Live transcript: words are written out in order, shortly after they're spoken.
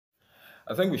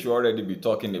I think we should already be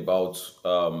talking about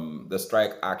the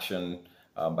strike action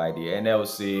by the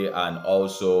NLC and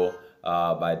also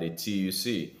by the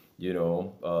TUC.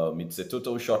 It's a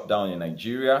total shutdown in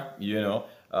Nigeria.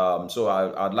 So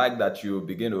I'd like that you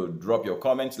begin to drop your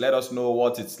comments. Let us know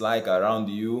what it's like around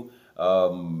you.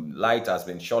 Light has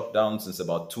been shut down since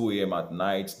about 2 a.m. at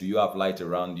night. Do you have light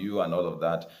around you and all of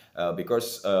that?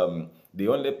 Because the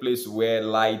only place where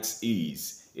light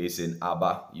is in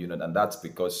Aba, and that's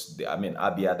because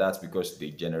Abia, that's because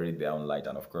they generate their own light,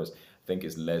 and of course, I think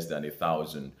it's less than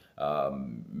 1,000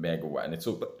 megawatt, and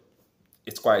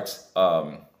it's quite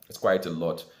a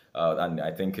lot. And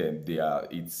I think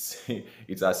it's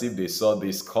it's as if they saw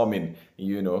this coming.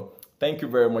 Thank you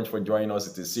very much for joining us.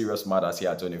 It is Serious Matters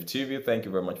here at ONIF TV. Thank you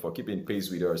very much for keeping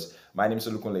pace with us. My name is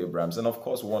Olukunle Abrams, and of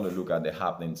course, we want to look at the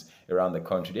happenings around the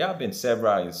country. There have been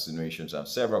several insinuations and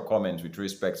several comments with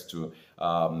respect to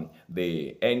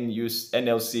the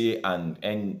NLC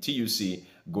and TUC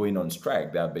going on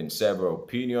strike. There have been several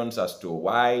opinions as to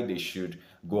why they should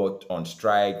go on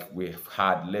strike. We've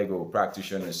had legal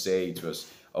practitioners say it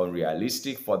was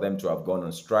unrealistic for them to have gone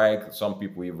on strike. Some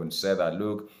people even said that,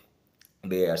 look,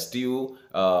 they are still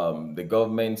the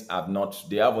government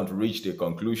haven't reached a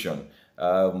conclusion,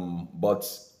 but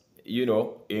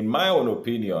in my own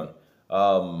opinion,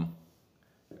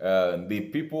 the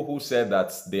people who said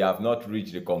that they have not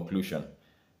reached a conclusion,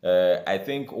 I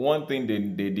think one thing they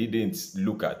didn't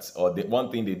look at, or the one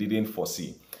thing they didn't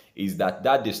foresee, is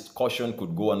that discussion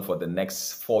could go on for the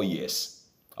next 4 years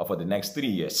or for the next 3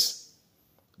 years.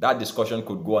 That discussion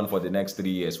could go on for the next 3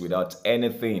 years without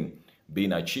anything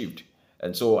being achieved.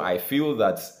 And so I feel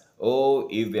that,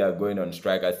 if they are going on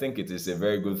strike, I think it is a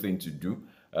very good thing to do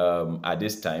at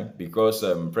this time, because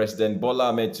President Bola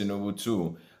Ahmed Tinubu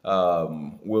too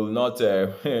will not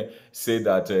say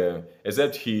that,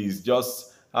 except he's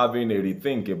just having a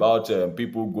rethink about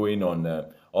people going on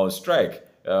strike.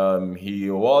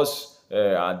 He was,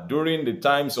 during the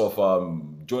times of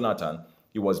Jonathan,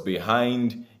 he was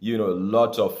behind, a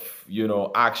lot of,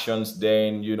 actions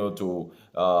then, to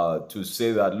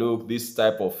say that, look, this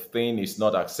type of thing is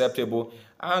not acceptable.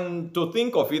 And to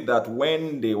think of it that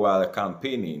when they were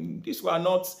campaigning, these were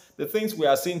not, the things we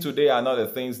are seeing today are not the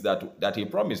things that he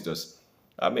promised us.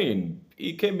 I mean,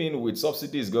 he came in with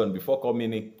subsidies gone before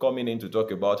coming in to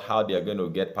talk about how they are going to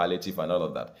get palliative and all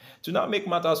of that. To now make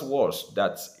matters worse,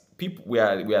 that we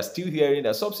are still hearing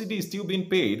that subsidy is still being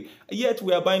paid, yet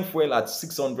we are buying fuel at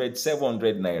 600,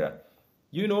 700 naira.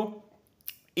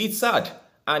 It's sad,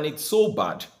 and it's so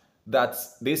bad that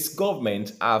this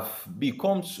government have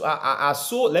become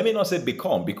so, let me not say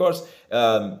become, because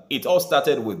it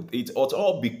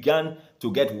all began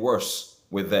to get worse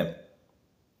with them.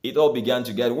 It all began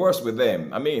to get worse with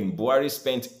them. I mean, Buhari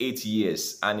spent 8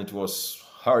 years and it was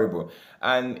horrible.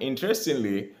 And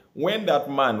interestingly, when that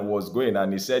man was going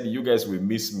and he said, you guys will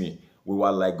miss me, we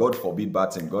were like, God forbid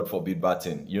bad thing, God forbid bad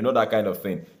thing. That kind of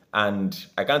thing. And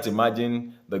I can't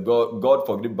imagine the God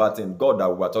forbid bad thing, God that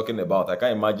we were talking about. I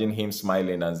can't imagine him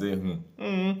smiling and saying,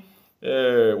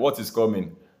 what is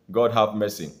coming? God have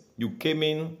mercy. You came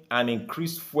in and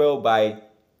increased fuel by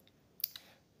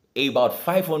about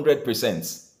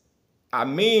 500%. I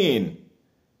mean,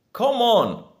 come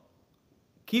on.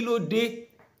 Kilo day.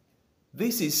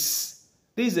 This is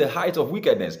a height of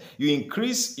wickedness. You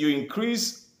increase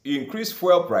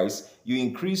fuel price, you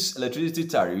increase electricity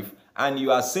tariff, and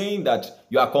you are saying that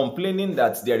you are complaining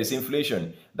that there is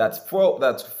inflation, that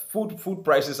food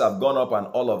prices have gone up and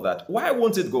all of that. Why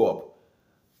won't it go up?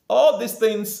 All these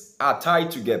things are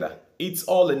tied together. It's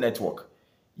all a network.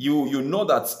 You know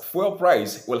that fuel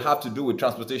price will have to do with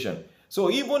transportation. So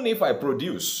even if I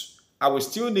produce, I will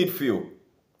still need fuel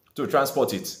to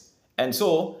transport it. And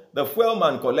so the fuel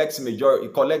man collects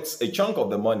a chunk of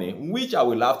the money, which I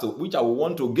will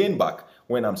want to gain back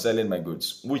when I'm selling my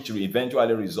goods, which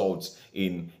eventually results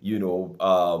in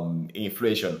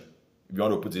inflation, if you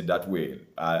want to put it that way,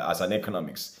 as an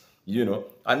economics.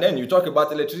 And then you talk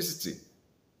about electricity.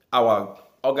 Our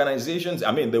organizations,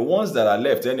 I mean, the ones that are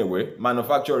left anyway,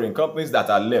 manufacturing companies that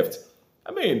are left,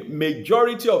 I mean,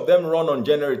 majority of them run on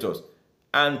generators.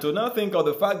 And to now think of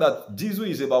the fact that diesel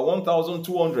is about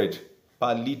 1,200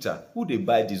 per liter. Who they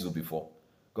buy diesel before?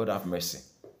 God have mercy.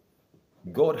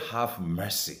 God have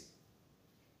mercy.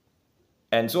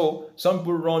 And so some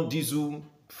people run diesel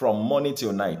from morning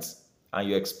till night, and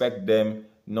you expect them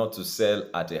not to sell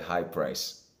at a high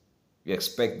price. You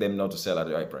expect them not to sell at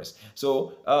a high price.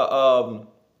 So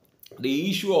the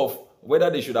issue of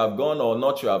whether they should have gone or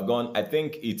not should have gone, I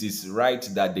think it is right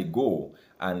that they go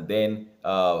and then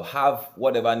have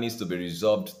whatever needs to be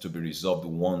resolved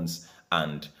once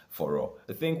and for all.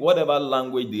 I think whatever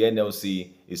language the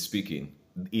NLC is speaking,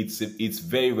 it's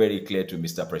very, very clear to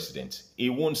Mr. President. He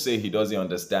won't say he doesn't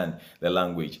understand the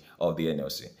language of the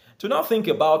NLC. To now think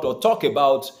about or talk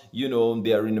about,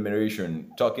 their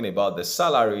remuneration, talking about the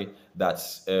salary that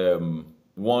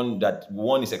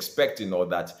one is expecting or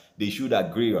that they should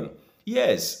agree on.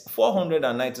 Yes,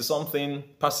 490 something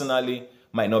personally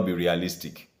might not be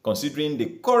realistic. Considering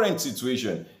the current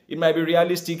situation, it might be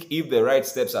realistic if the right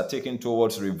steps are taken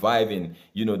towards reviving,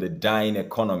 the dying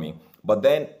economy. But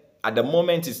then at the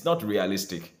moment, it's not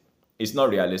realistic. It's not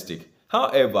realistic.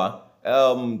 However,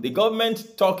 the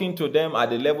government talking to them at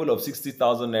the level of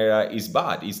 60,000 naira is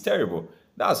bad. It's terrible.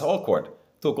 That's awkward.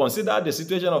 To consider the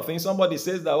situation of things, somebody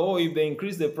says that, oh, if they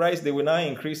increase the price, they will now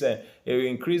increase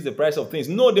the price of things.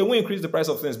 No, they won't increase the price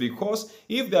of things, because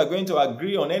if they are going to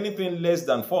agree on anything less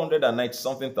than 490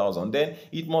 something thousand, then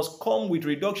it must come with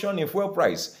reduction in fuel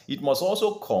price. It must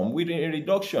also come with a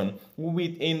reduction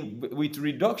with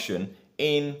reduction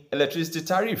in electricity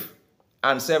tariff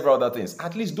and several other things.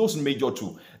 At least those major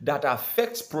two that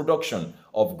affects production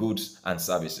of goods and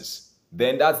services.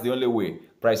 Then that's the only way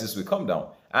prices will come down.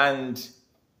 And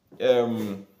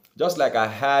just like I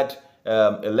had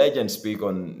a legend speak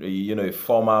on, a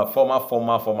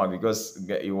former, because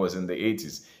it was in the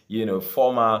 80s,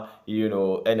 former,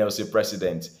 NLC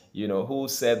president, who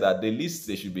said that the least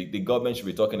the government should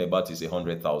be talking about is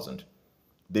 100,000.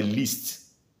 The least.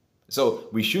 So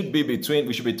we should be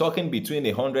talking between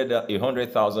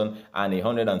 100,000 and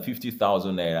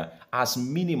 150,000 naira as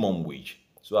minimum wage,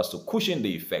 so as to cushion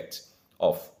the effect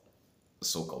of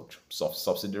so-called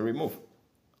subsidy remove.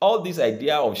 All this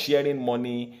idea of sharing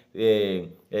money,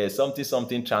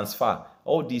 something transfer,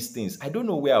 all these things, I don't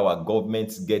know where our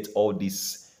governments get all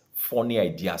these funny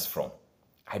ideas from.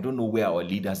 I don't know where our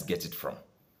leaders get it from,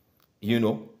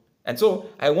 And so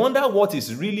I wonder what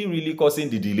is really, really causing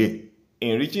the delay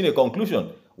in reaching a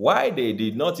conclusion. Why they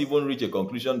did not even reach a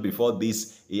conclusion before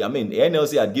this? I mean, the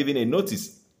NLC had given a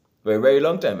notice for a very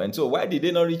long time. And so why did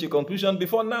they not reach a conclusion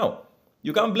before now?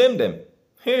 You can't blame them.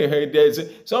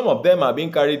 Some of them are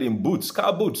being carried in boots,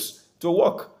 car boots, to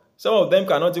work. Some of them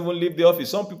cannot even leave the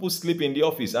office. Some people sleep in the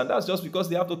office, and that's just because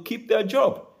they have to keep their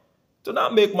job. To now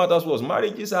make matters worse,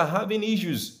 marriages are having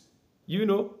issues.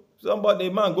 A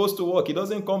man goes to work, he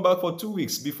doesn't come back for 2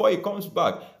 weeks. Before he comes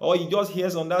back, or he just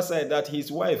hears on that side that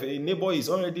his wife, a neighbor, is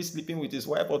already sleeping with his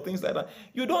wife, or things like that.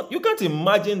 You can't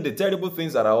imagine the terrible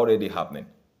things that are already happening.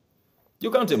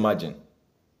 You can't imagine.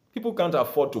 People can't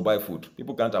afford to buy food.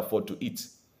 People can't afford to eat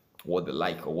what they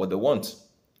like or what they want.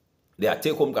 Their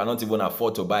take-home cannot even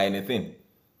afford to buy anything.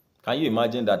 Can you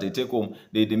imagine that a take-home,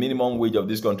 the minimum wage of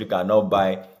this country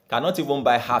cannot even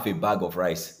buy half a bag of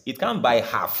rice? It can't buy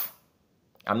half.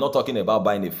 I'm not talking about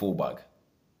buying a full bag.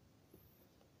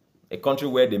 A country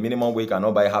where the minimum wage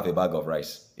cannot buy half a bag of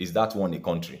rice, is that one a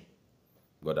country?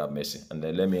 God have mercy. And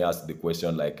then let me ask the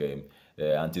question like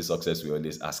anti-success we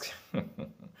always ask.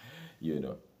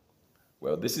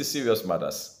 Well, this is serious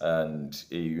matters, and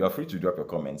you are free to drop your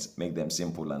comments. Make them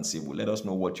simple and civil. Let us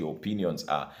know what your opinions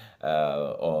are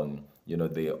on,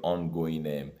 the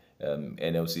ongoing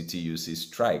NLC TUC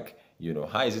strike.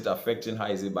 How is it affecting?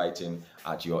 How is it biting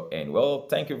at your end? Well,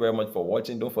 thank you very much for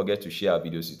watching. Don't forget to share our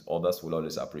videos with others. We'll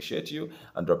always appreciate you,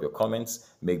 and drop your comments.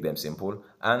 Make them simple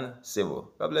and civil.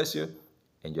 God bless you.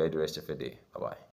 Enjoy the rest of your day. Bye-bye.